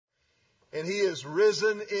And He is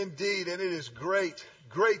risen indeed. And it is great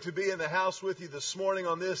to be in the house with you this morning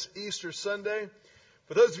on this Easter Sunday.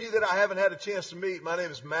 For those of you that I haven't had a chance to meet, my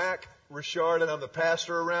name is Mac Richard, and I'm the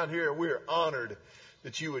pastor around here. And we are honored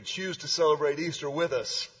that you would choose to celebrate Easter with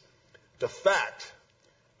us. The fact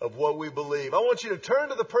of what we believe. I want you to turn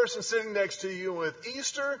to the person sitting next to you, and with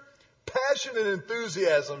Easter passion and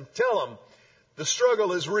enthusiasm, tell them the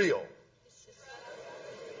struggle is real.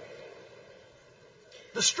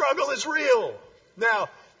 The struggle is real. Now,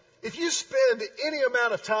 if you spend any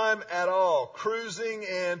amount of time at all cruising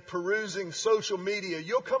and perusing social media,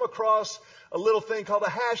 you'll come across a little thing called a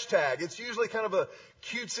hashtag. It's usually kind of a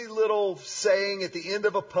cutesy little saying at the end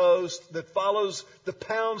of a post that follows the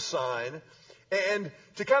pound sign. And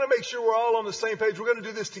to kind of make sure we're all on the same page, we're going to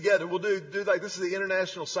do this together. We'll do like this is the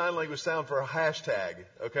International Sign Language sound for a hashtag,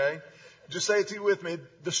 okay? Just say it to you with me.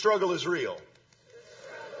 The struggle is real.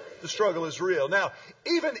 The struggle is real. Now,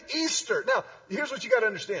 even Easter. Now, here's what you got to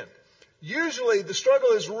understand. Usually, the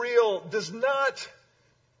struggle is real does not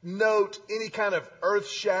note any kind of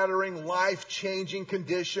earth-shattering, life-changing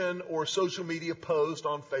condition or social media post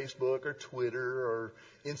on Facebook or Twitter or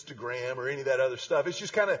Instagram or any of that other stuff. It's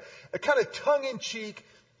just kind of a tongue-in-cheek,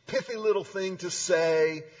 pithy little thing to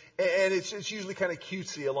say, and it's usually kind of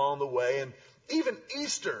cutesy along the way. And even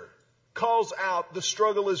Easter calls out the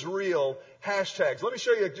struggle is real hashtags. Let me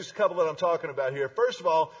show you just a couple that I'm talking about here. First of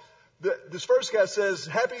all, this first guy says,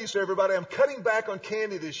 "Happy Easter, everybody. I'm cutting back on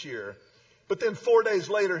candy this year." But then 4 days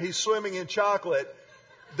later, he's swimming in chocolate.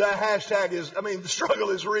 The hashtag is, the struggle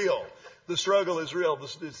is real. The struggle is real.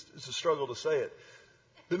 It's a struggle to say it.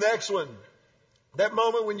 The next one, that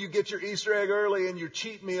moment when you get your Easter egg early and your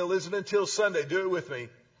cheat meal isn't until Sunday. Do it with me.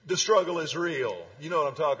 The struggle is real. You know what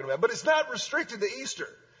I'm talking about. But it's not restricted to Easter.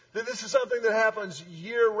 This is something that happens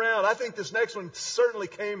year-round. I think this next one certainly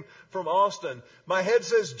came from Austin. My head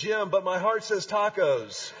says Jim, but my heart says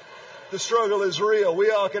tacos. The struggle is real.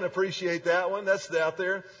 We all can appreciate that one. That's out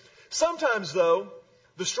there. Sometimes, though,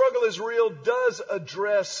 the struggle is real does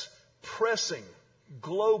address pressing,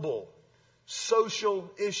 global,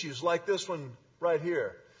 social issues like this one right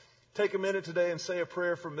here. Take a minute today and say a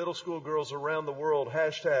prayer for middle school girls around the world.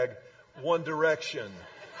 Hashtag One Direction.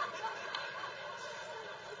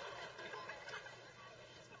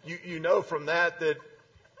 You know from that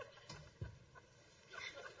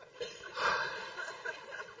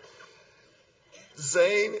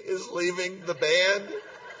Zayn is leaving the band.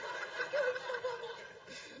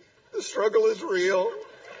 The struggle is real.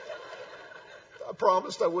 I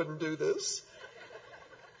promised I wouldn't do this.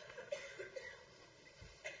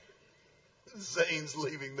 Zayn's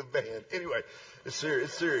leaving the band. Anyway, it's serious.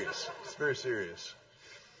 It's serious. It's very serious.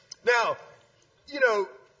 Now, you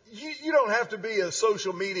don't have to be a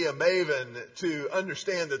social media maven to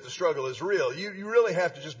understand that the struggle is real. You really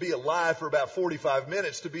have to just be alive for about 45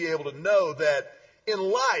 minutes to be able to know that in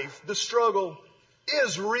life, the struggle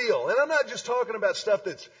is real. And I'm not just talking about stuff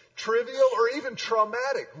that's trivial or even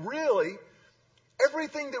traumatic. Really,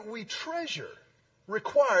 everything that we treasure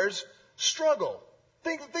requires struggle.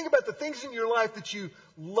 Think about the things in your life that you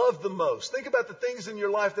love the most. Think about the things in your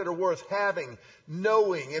life that are worth having,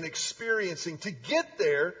 knowing, and experiencing. To get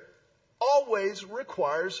there always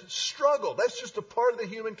requires struggle. That's just a part of the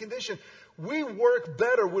human condition. We work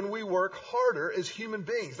better when we work harder as human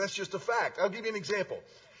beings. That's just a fact. I'll give you an example.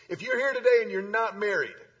 If you're here today and you're not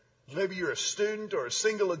married, maybe you're a student or a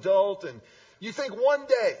single adult, and you think one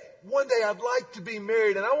day I'd like to be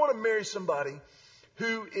married, and I want to marry somebody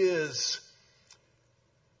who is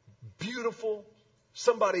beautiful,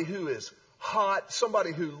 somebody who is hot,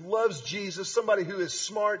 somebody who loves Jesus, somebody who is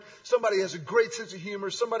smart, somebody who has a great sense of humor,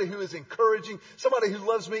 somebody who is encouraging, somebody who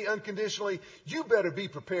loves me unconditionally. You better be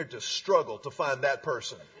prepared to struggle to find that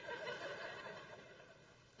person.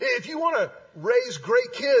 If you want to raise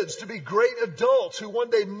great kids to be great adults who one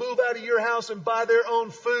day move out of your house and buy their own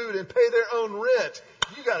food and pay their own rent,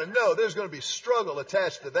 you got to know there's going to be struggle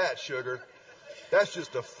attached to that, sugar. That's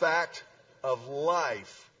just a fact of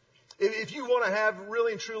life. If you want to have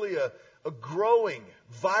really and truly a growing,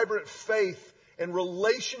 vibrant faith and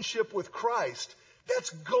relationship with Christ, that's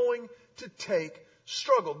going to take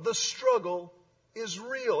struggle. The struggle is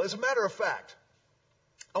real. As a matter of fact,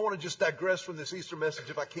 I want to just digress from this Easter message,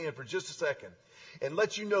 if I can, for just a second, and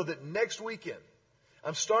let you know that next weekend,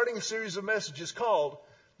 I'm starting a series of messages called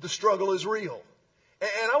The Struggle is Real.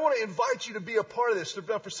 And I want to invite you to be a part of this.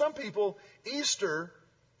 Now, for some people, Easter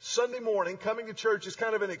Sunday morning, coming to church is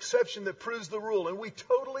kind of an exception that proves the rule. And we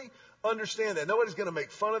totally understand that. Nobody's going to make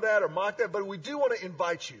fun of that or mock that, but we do want to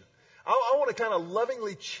invite you. I want to kind of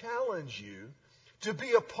lovingly challenge you to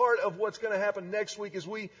be a part of what's going to happen next week as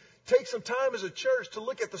we take some time as a church to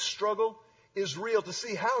look at the struggle is real, to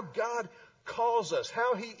see how God calls us,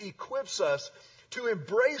 how He equips us to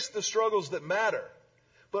embrace the struggles that matter,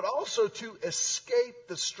 but also to escape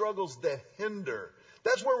the struggles that hinder.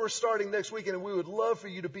 That's where we're starting next weekend, and we would love for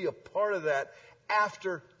you to be a part of that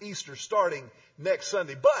after Easter, starting next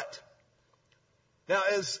Sunday. But now,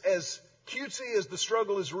 as cutesy as the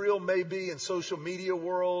struggle is real may be in social media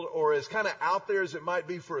world, or as kind of out there as it might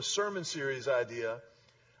be for a sermon series idea,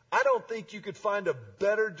 I don't think you could find a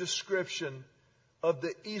better description of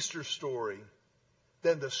the Easter story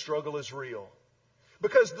than the struggle is real.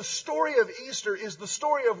 Because the story of Easter is the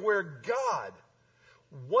story of where God,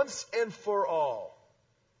 once and for all,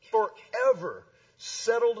 forever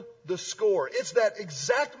settled the score. It's that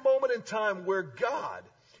exact moment in time where God,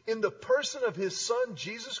 in the person of His Son,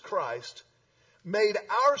 Jesus Christ, made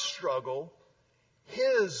our struggle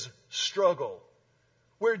His struggle.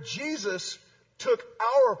 Where Jesus took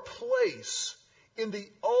our place in the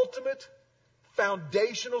ultimate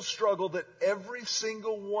foundational struggle that every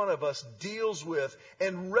single one of us deals with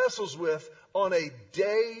and wrestles with on a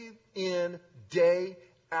day in, day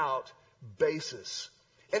out basis.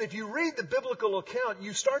 And if you read the biblical account,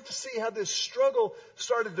 you start to see how this struggle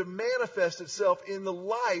started to manifest itself in the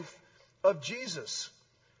life of Jesus.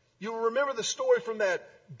 You'll remember the story from that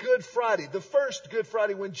Good Friday, the first Good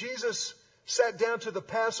Friday, when Jesus sat down to the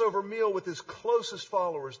Passover meal with His closest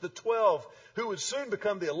followers, the 12, who would soon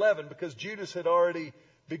become the 11 because Judas had already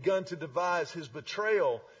begun to devise his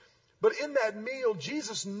betrayal. But in that meal,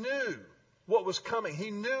 Jesus knew what was coming. He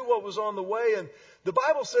knew what was on the way. And the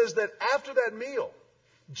Bible says that after that meal,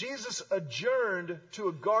 Jesus adjourned to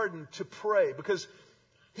a garden to pray because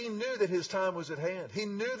He knew that His time was at hand. He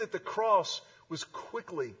knew that the cross was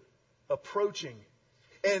quickly approaching.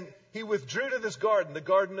 And He withdrew to this garden, the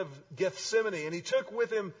Garden of Gethsemane, and He took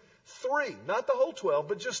with Him 3, not the whole 12,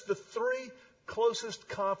 but just the 3 closest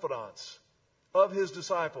confidants of His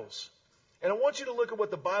disciples. And I want you to look at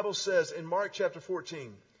what the Bible says in Mark chapter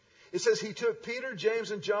 14. It says, He took Peter,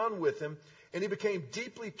 James, and John with Him, and He became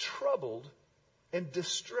deeply troubled and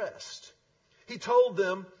distressed. He told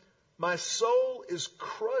them, "My soul is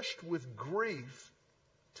crushed with grief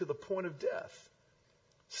to the point of death.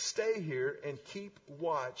 Stay here and keep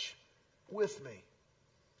watch with me."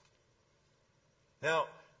 Now,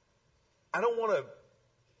 I don't want to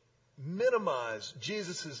minimize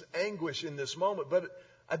Jesus' anguish in this moment, but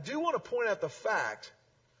I do want to point out the fact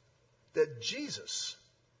that Jesus,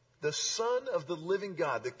 the Son of the living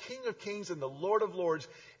God, the King of Kings and the Lord of Lords,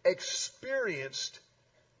 experienced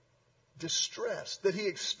distress, that He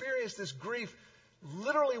experienced this grief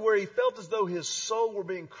literally where He felt as though His soul were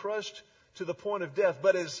being crushed to the point of death.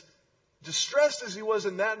 But as distressed as He was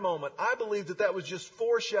in that moment, I believe that that was just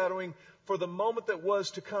foreshadowing for the moment that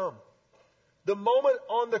was to come. The moment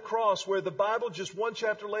on the cross where the Bible just one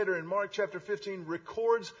chapter later in Mark chapter 15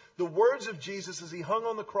 records the words of Jesus as He hung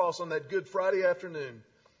on the cross on that Good Friday afternoon.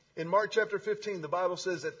 In Mark chapter 15, the Bible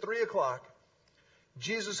says at 3 o'clock,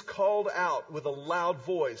 Jesus called out with a loud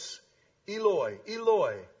voice, "Eloi,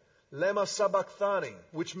 Eloi, lema sabachthani,"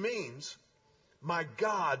 which means, my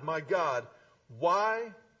God,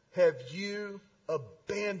 why have you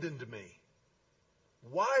abandoned me?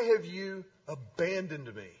 Why have you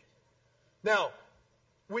abandoned me?" Now,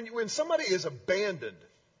 when somebody is abandoned,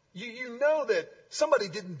 you know that somebody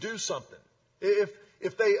didn't do something.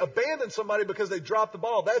 If they abandon somebody because they dropped the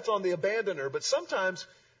ball, that's on the abandoner. But sometimes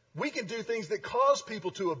we can do things that cause people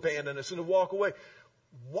to abandon us and to walk away.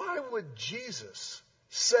 Why would Jesus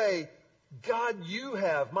say, "God,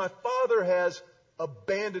 my Father has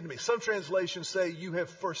abandoned me"? Some translations say, "You have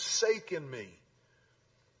forsaken me."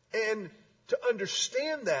 And to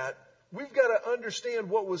understand that, we've got to understand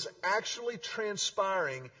what was actually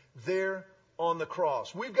transpiring there on the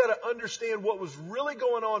cross. We've got to understand what was really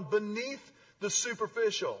going on beneath the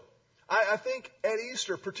superficial. I think at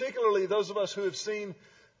Easter, particularly those of us who have seen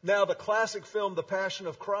now the classic film, The Passion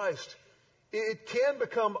of Christ, it can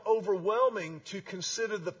become overwhelming to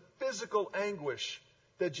consider the physical anguish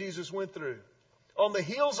that Jesus went through. On the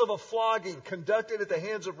heels of a flogging conducted at the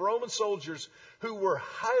hands of Roman soldiers who were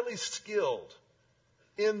highly skilled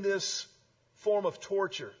in this form of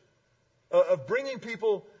torture, of bringing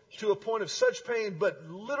people to a point of such pain, but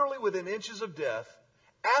literally within inches of death.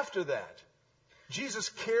 After that, Jesus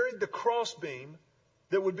carried the crossbeam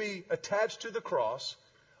that would be attached to the cross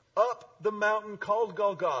up the mountain called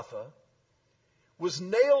Golgotha, was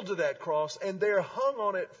nailed to that cross, and there hung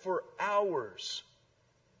on it for hours,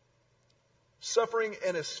 suffering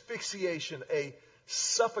an asphyxiation, a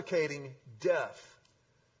suffocating death.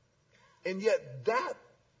 And yet that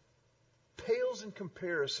pales in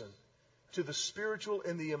comparison to the spiritual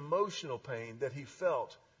and the emotional pain that he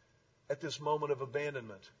felt at this moment of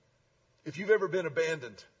abandonment. If you've ever been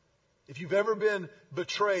abandoned, if you've ever been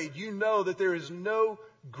betrayed, you know that there is no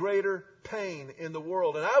greater pain in the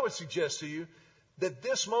world. And I would suggest to you that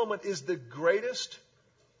this moment is the greatest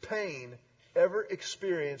pain ever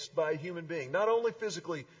experienced by a human being. Not only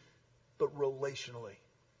physically, but relationally,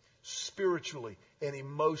 spiritually, and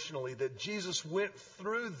emotionally. That Jesus went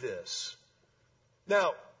through this.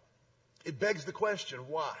 Now, it begs the question,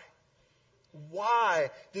 why? Why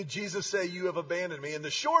did Jesus say, you have abandoned me? And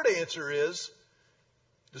the short answer is,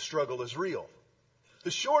 the struggle is real.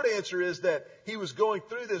 The short answer is that he was going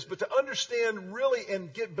through this, but to understand really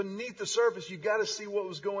and get beneath the surface, you've got to see what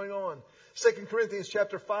was going on. 2 Corinthians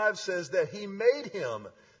chapter 5 says that he made him,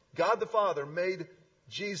 God the Father made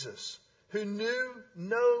Jesus, who knew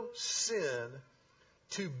no sin,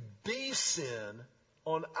 to be sin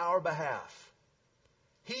on our behalf.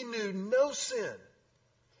 He knew no sin,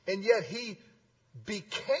 and yet he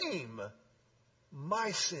became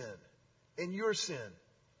my sin and your sin.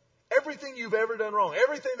 Everything you've ever done wrong,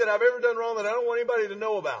 everything that I've ever done wrong that I don't want anybody to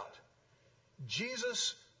know about,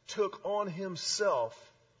 Jesus took on himself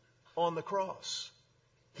on the cross.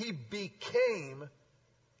 He became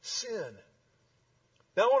sin.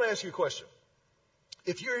 Now I want to ask you a question.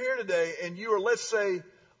 If you're here today and you are, let's say,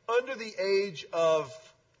 under the age of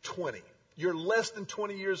 20, you're less than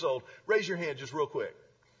 20 years old, raise your hand just real quick.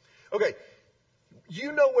 Okay.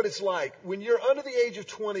 You know what it's like when you're under the age of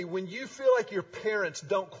 20, when you feel like your parents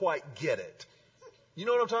don't quite get it. You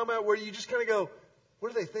know what I'm talking about? Where you just kind of go,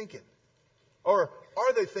 what are they thinking? Or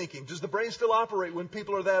are they thinking? Does the brain still operate when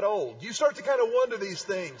people are that old? You start to kind of wonder these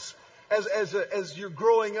things as you're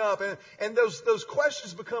growing up. And those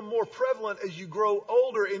questions become more prevalent as you grow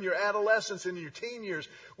older in your adolescence and in your teen years.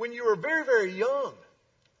 When you were very, very young,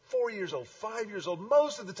 4 years old, 5 years old,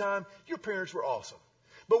 most of the time, your parents were awesome.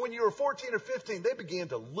 But when you were 14 or 15, they began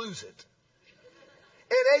to lose it.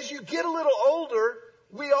 And as you get a little older,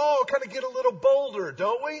 we all kind of get a little bolder,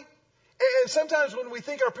 don't we? And sometimes when we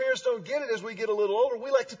think our parents don't get it as we get a little older,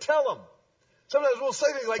 we like to tell them. Sometimes we'll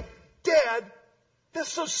say things like, Dad, that's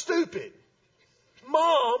so stupid.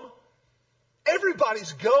 Mom,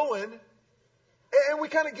 everybody's going. And we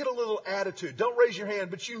kind of get a little attitude. Don't raise your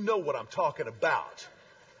hand, but you know what I'm talking about.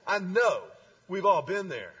 I know we've all been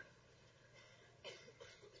there.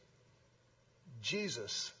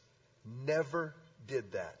 Jesus never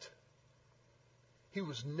did that. He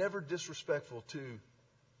was never disrespectful to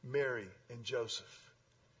Mary and Joseph.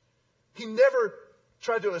 He never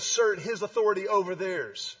tried to assert his authority over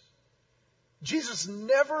theirs. Jesus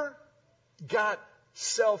never got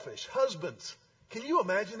selfish. Husbands, can you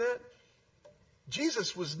imagine that?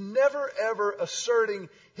 Jesus was never ever asserting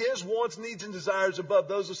his wants, needs, and desires above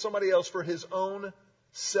those of somebody else for his own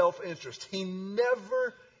self-interest. He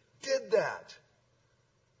never did that.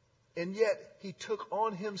 And yet, he took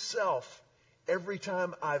on himself every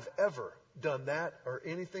time I've ever done that or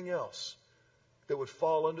anything else that would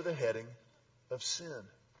fall under the heading of sin.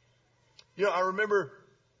 You know, I remember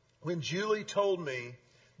when Julie told me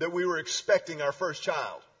that we were expecting our first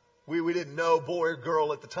child. We didn't know boy or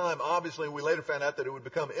girl at the time. Obviously, we later found out that it would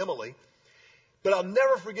become Emily. But I'll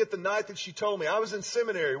never forget the night that she told me. I was in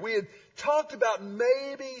seminary. We had talked about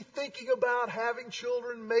maybe thinking about having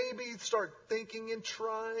children, maybe start thinking and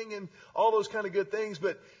trying and all those kind of good things,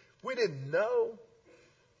 but we didn't know.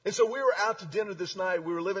 And so we were out to dinner this night.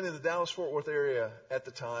 We were living in the Dallas-Fort Worth area at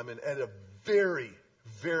the time and at a very,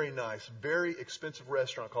 very nice, very expensive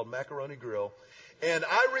restaurant called Macaroni Grill. And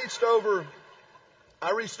I reached over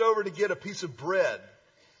to get a piece of bread.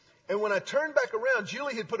 And when I turned back around,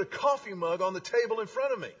 Julie had put a coffee mug on the table in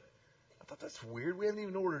front of me. I thought, that's weird. We haven't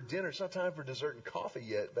even ordered dinner. It's not time for dessert and coffee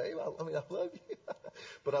yet, babe. I mean, I love you.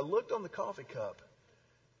 But I looked on the coffee cup,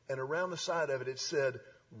 and around the side of it, it said,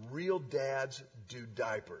 "Real dads do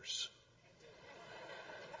diapers."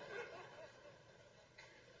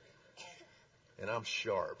 And I'm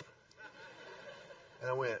sharp. And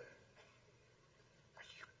I went,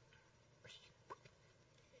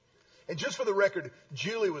 and just for the record,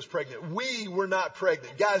 Julie was pregnant. We were not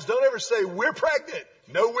pregnant. Guys, don't ever say, we're pregnant.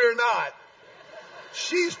 No, we're not.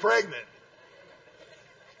 She's pregnant.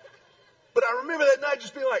 But I remember that night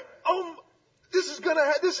just being like, oh, this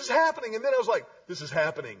is happening. And then I was like, this is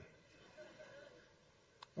happening.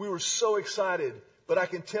 We were so excited. But I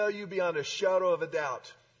can tell you beyond a shadow of a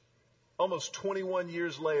doubt, almost 21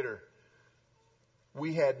 years later,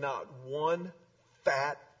 we had not one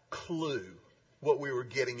fat clue what we were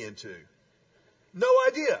getting into. No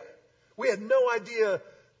idea. We had no idea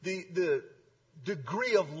the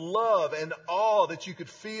degree of love and awe that you could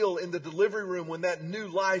feel in the delivery room when that new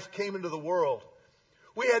life came into the world.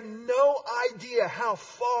 We had no idea how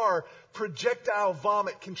far projectile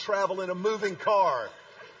vomit can travel in a moving car.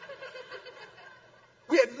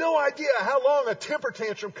 We had no idea how long a temper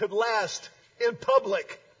tantrum could last in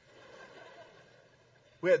public.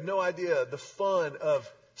 We had no idea the fun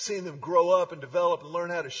of seeing them grow up and develop and learn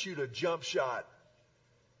how to shoot a jump shot.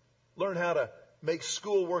 Learn how to make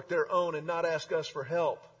schoolwork their own and not ask us for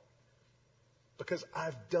help. Because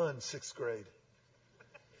I've done 6th grade.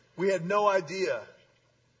 We had no idea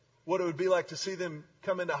what it would be like to see them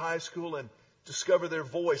come into high school and discover their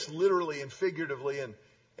voice literally and figuratively and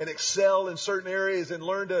excel in certain areas and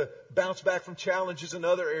learn to bounce back from challenges in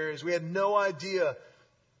other areas. We had no idea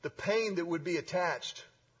the pain that would be attached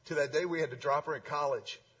to that day we had to drop her in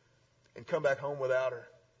college and come back home without her.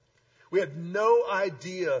 We had no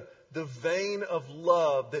idea the vein of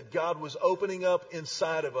love that God was opening up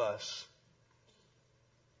inside of us.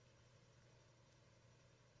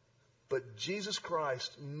 But Jesus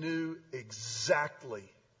Christ knew exactly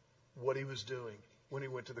what he was doing when he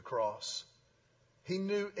went to the cross. He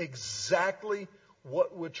knew exactly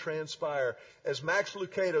what would transpire. As Max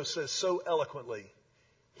Lucado says so eloquently,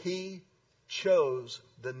 he chose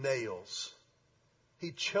the nails.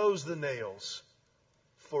 He chose the nails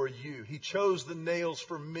for you. He chose the nails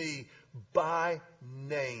for me by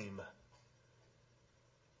name.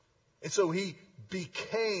 And so he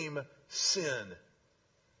became sin.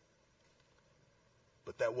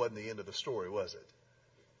 But that wasn't the end of the story, was it?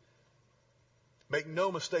 Make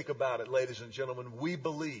no mistake about it, ladies and gentlemen, we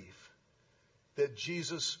believe that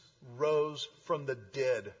Jesus rose from the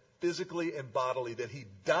dead, physically and bodily, that he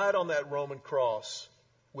died on that Roman cross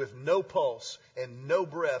with no pulse and no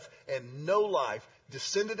breath and no life,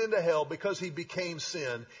 descended into hell because he became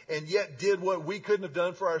sin, and yet did what we couldn't have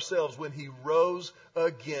done for ourselves when he rose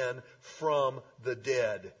again from the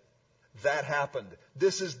dead. That happened.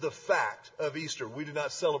 This is the fact of Easter. We do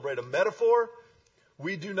not celebrate a metaphor.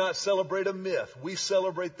 We do not celebrate a myth. We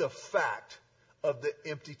celebrate the fact of the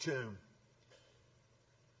empty tomb.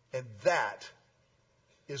 And that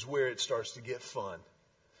is where it starts to get fun.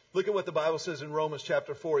 Look at what the Bible says in Romans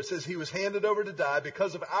chapter 4. It says he was handed over to die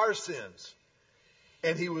because of our sins.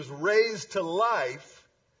 And he was raised to life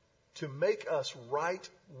to make us right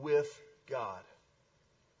with God.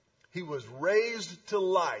 He was raised to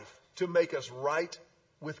life to make us right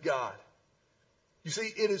with God. You see,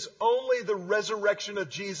 it is only the resurrection of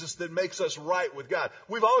Jesus that makes us right with God.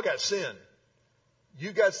 We've all got sin.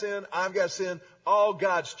 You got sin, I've got sin, all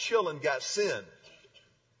God's children got sin.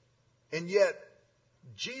 And yet,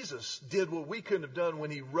 Jesus did what we couldn't have done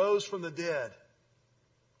when he rose from the dead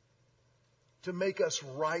to make us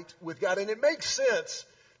right with God. And it makes sense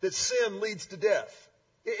that sin leads to death.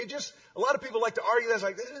 A lot of people like to argue that. It's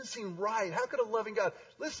like, that doesn't seem right. How could a loving God?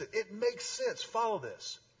 Listen, it makes sense. Follow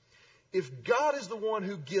this. If God is the one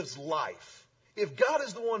who gives life, if God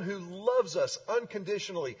is the one who loves us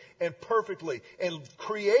unconditionally and perfectly and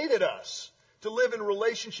created us to live in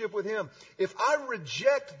relationship with him, if I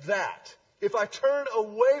reject that, if I turn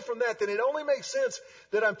away from that, then it only makes sense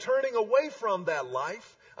that I'm turning away from that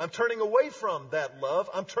life. I'm turning away from that love.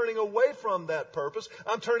 I'm turning away from that purpose.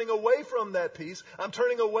 I'm turning away from that peace. I'm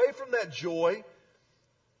turning away from that joy.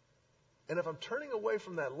 And if I'm turning away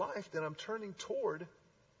from that life, then I'm turning toward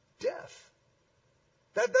death.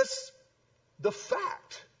 That's the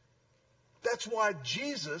fact. That's why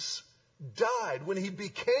Jesus died. When he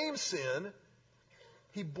became sin,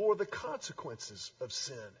 he bore the consequences of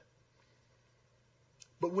sin.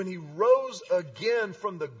 But when he rose again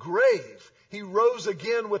from the grave, he rose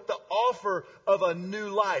again with the offer of a new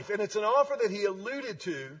life. And it's an offer that he alluded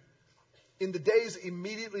to in the days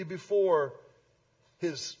immediately before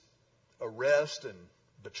his arrest and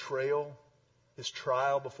betrayal, his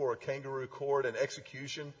trial before a kangaroo court and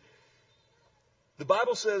execution. The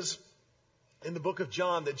Bible says in the book of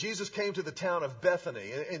John that Jesus came to the town of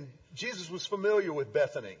Bethany. And Jesus was familiar with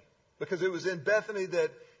Bethany because it was in Bethany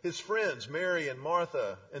that his friends, Mary and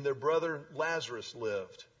Martha, and their brother Lazarus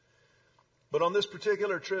lived. But on this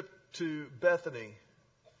particular trip to Bethany,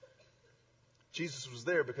 Jesus was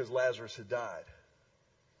there because Lazarus had died.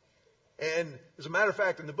 And as a matter of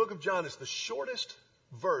fact, in the book of John, it's the shortest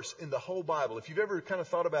verse in the whole Bible. If you've ever kind of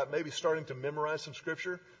thought about maybe starting to memorize some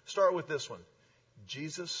scripture, start with this one.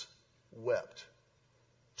 Jesus wept.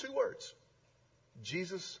 2 words.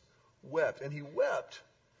 Jesus wept. And he wept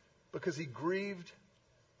because he grieved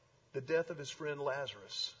the death of his friend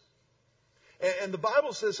Lazarus. And the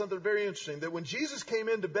Bible says something very interesting, that when Jesus came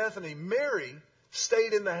into Bethany, Mary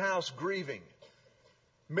stayed in the house grieving.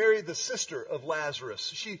 Mary, the sister of Lazarus.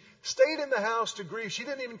 She stayed in the house to grieve. She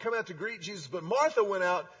didn't even come out to greet Jesus, but Martha went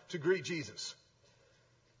out to greet Jesus.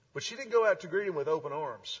 But she didn't go out to greet him with open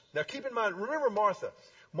arms. Now keep in mind, remember Martha.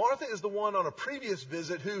 Martha is the one on a previous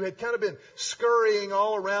visit who had kind of been scurrying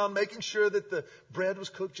all around, making sure that the bread was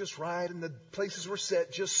cooked just right and the places were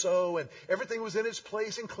set just so and everything was in its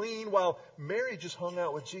place and clean, while Mary just hung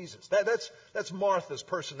out with Jesus. That's Martha's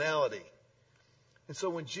personality. And so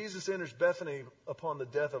when Jesus enters Bethany upon the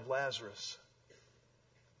death of Lazarus,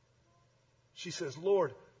 she says,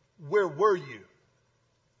 Lord, where were you?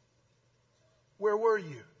 Where were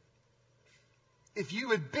you? If you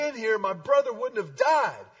had been here, my brother wouldn't have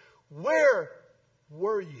died. Where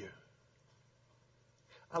were you?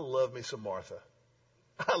 I love me some Martha.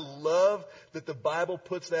 I love that the Bible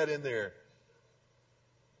puts that in there.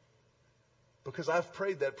 Because I've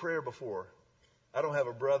prayed that prayer before. I don't have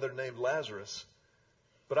a brother named Lazarus,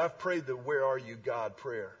 but I've prayed the "Where are you, God"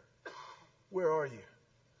 prayer. Where are you?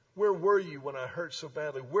 Where were you when I hurt so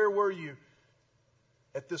badly? Where were you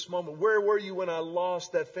at this moment? Where were you when I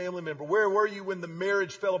lost that family member? Where were you when the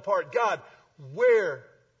marriage fell apart? God, where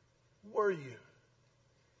were you?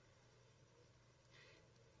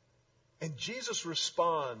 And Jesus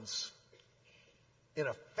responds in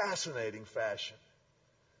a fascinating fashion.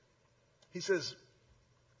 He says,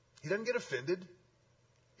 he doesn't get offended.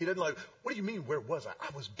 He doesn't like, what do you mean, where was I?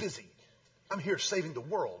 I was busy. I'm here saving the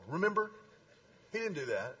world. Remember? He didn't do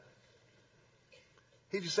that.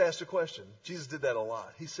 He just asked a question. Jesus did that a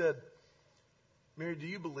lot. He said, Mary, do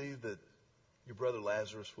you believe that your brother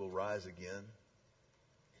Lazarus will rise again?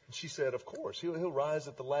 And she said, of course. He'll rise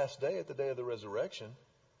at the last day, at the day of the resurrection.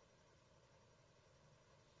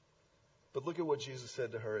 But look at what Jesus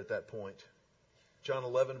said to her at that point. John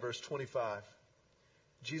 11, verse 25.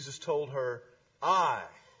 Jesus told her, I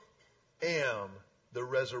am the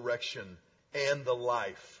resurrection and the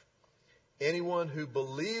life. Anyone who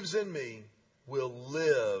believes in me will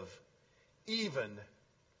live even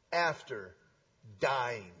after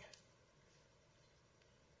dying.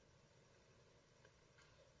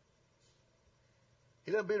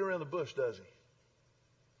 He doesn't beat around the bush, does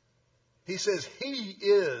he? He says he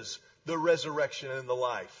is the resurrection and the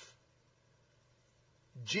life.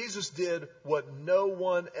 Jesus did what no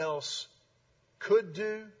one else could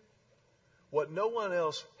do, what no one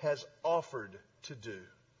else has offered to do.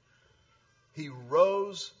 He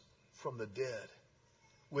rose from the dead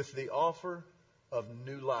with the offer of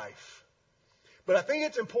new life. But I think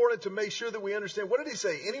it's important to make sure that we understand, what did he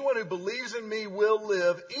say? Anyone who believes in me will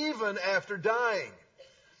live even after dying.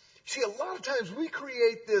 See, a lot of times we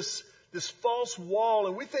create this false wall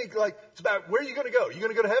and we think like it's about where are you going to go? You're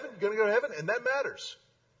going to go to heaven? You're going to go to heaven? And that matters.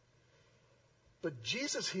 But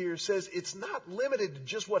Jesus here says it's not limited to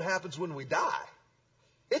just what happens when we die.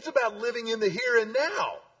 It's about living in the here and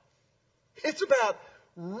now. It's about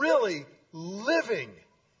really living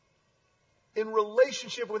in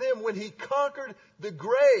relationship with Him. When He conquered the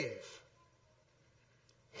grave,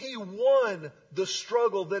 He won the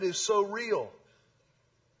struggle that is so real.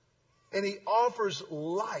 And He offers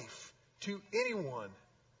life to anyone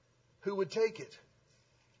who would take it.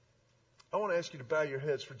 I want to ask you to bow your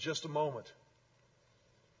heads for just a moment.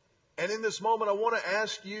 And in this moment, I want to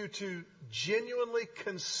ask you to genuinely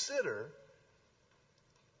consider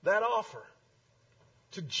that offer.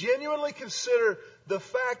 To genuinely consider the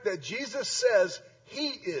fact that Jesus says He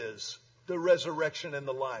is the resurrection and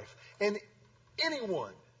the life. And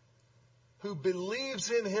anyone who believes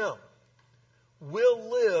in Him will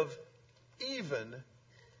live even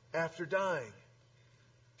after dying.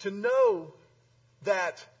 To know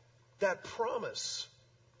that that promise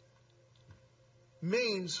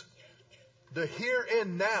means the here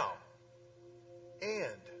and now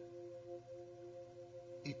and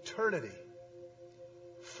eternity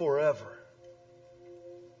forever.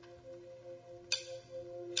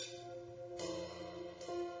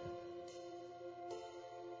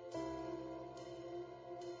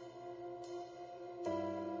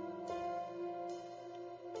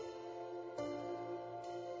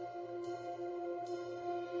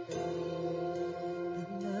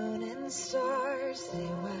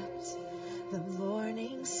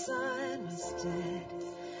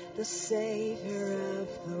 The Savior of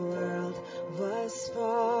the world was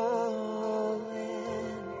fallen.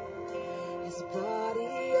 His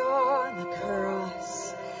body on the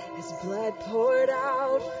cross, His blood poured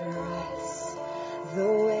out for us.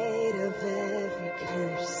 The weight of every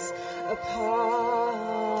curse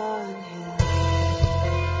upon Him.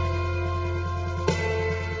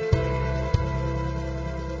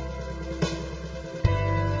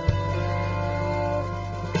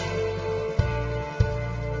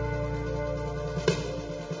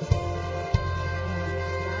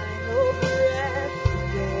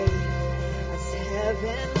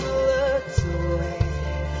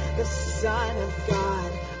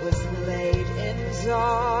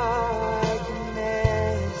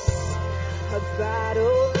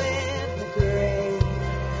 battle in the grave,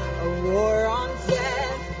 a war on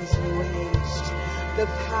death was waged. The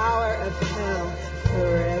power of hell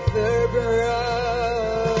forever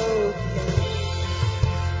broken.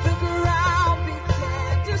 The ground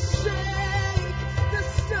began to shake. The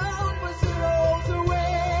stone was rolled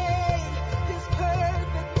away. His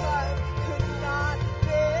perfect love could not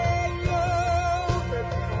be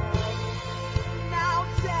overcome. Now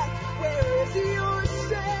death, where is your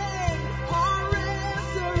sting? Our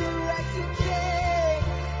resurrected King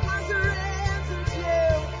has ransomed you,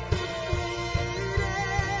 defeated.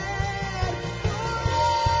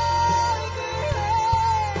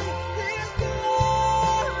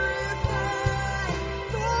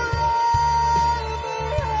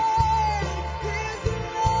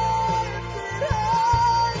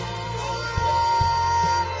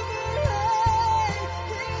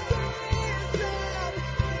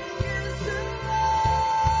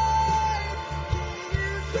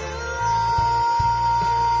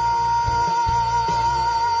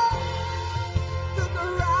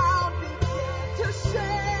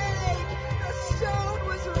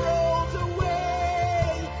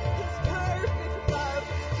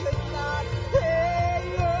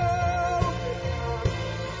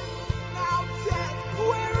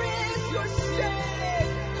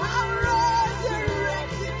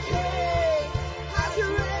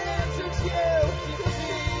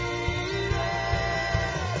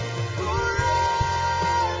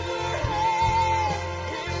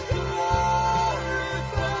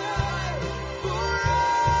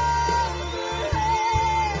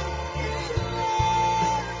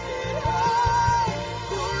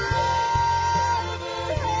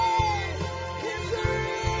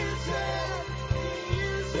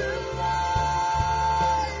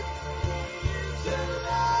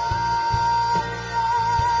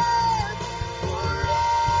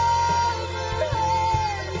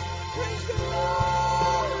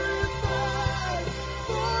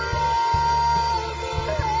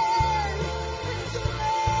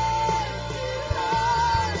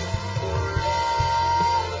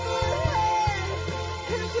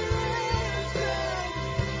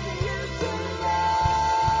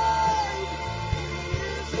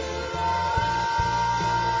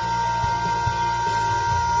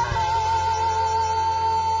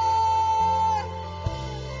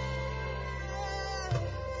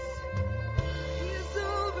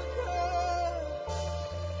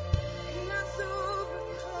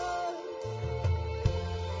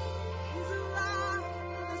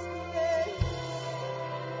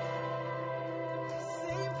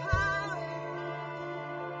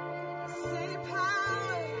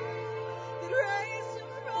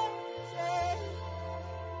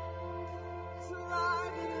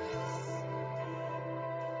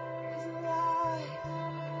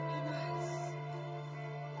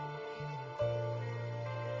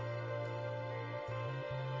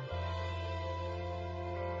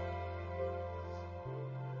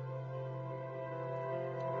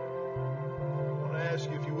 Ask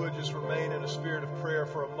you if you would just remain in a spirit of prayer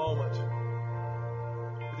for a moment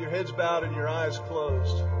with your heads bowed and your eyes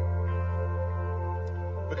closed,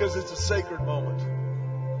 because it's a sacred moment.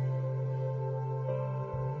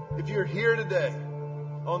 If you're here today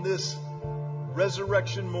on this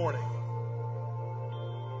resurrection morning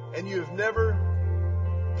and you have never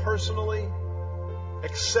personally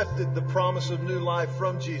accepted the promise of new life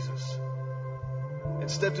from Jesus and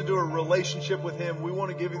stepped into a relationship with Him, we want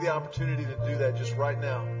to give you the opportunity to do that just right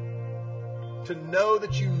now. To know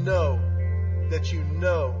that you know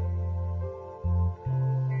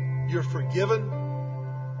you're forgiven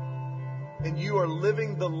and you are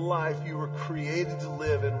living the life you were created to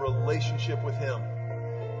live in relationship with Him.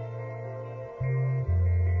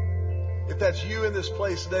 If that's you in this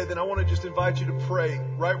place today, then I want to just invite you to pray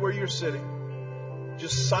right where you're sitting.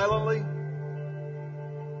 Just silently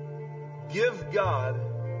give God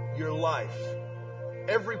your life,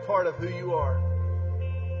 every part of who you are.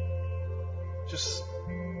 Just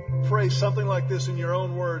pray something like this in your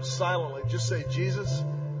own words, silently. Just say, Jesus,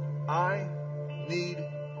 I need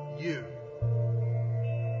you.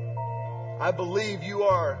 I believe you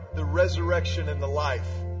are the resurrection and the life.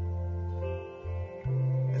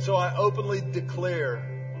 And so I openly declare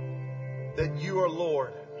that you are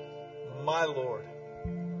Lord, my Lord.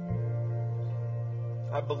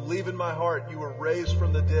 I believe in my heart you were raised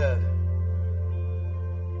from the dead.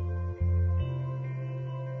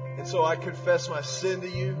 And so I confess my sin to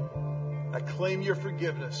you. I claim your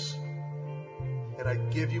forgiveness. And I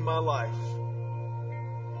give you my life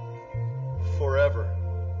forever.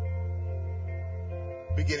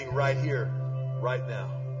 Beginning right here, right now.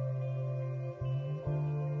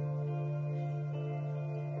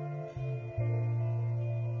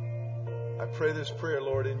 pray this prayer,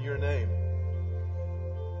 Lord, in your name.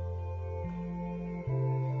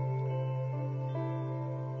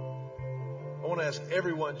 I want to ask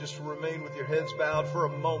everyone just to remain with your heads bowed for a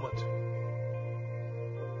moment.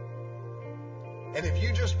 And if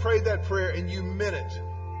you just prayed that prayer and you meant it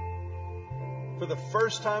for the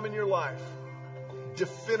first time in your life,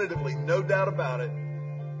 definitively, no doubt about it,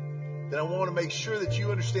 then I want to make sure that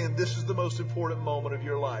you understand this is the most important moment of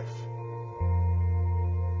your life.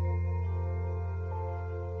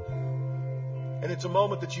 And it's a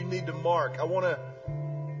moment that you need to mark. I want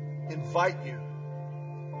to invite you,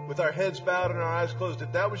 with our heads bowed and our eyes closed,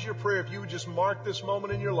 if that was your prayer, if you would just mark this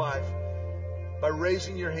moment in your life by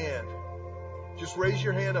raising your hand. Just raise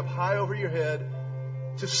your hand up high over your head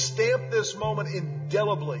to stamp this moment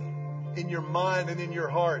indelibly in your mind and in your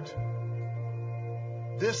heart.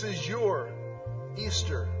 This is your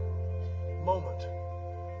Easter moment.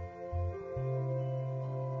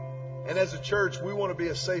 And as a church, we want to be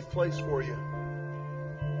a safe place for you.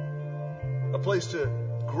 A place to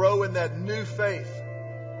grow in that new faith,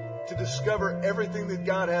 to discover everything that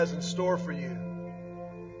God has in store for you,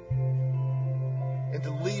 and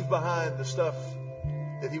to leave behind the stuff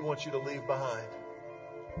that He wants you to leave behind.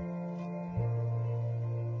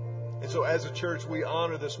 And so as a church, we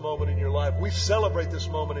honor this moment in your life. We celebrate this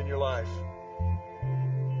moment in your life.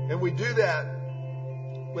 And we do that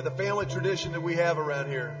with a family tradition that we have around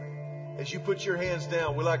here. As you put your hands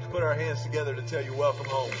down, we like to put our hands together to tell you welcome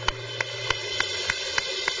home.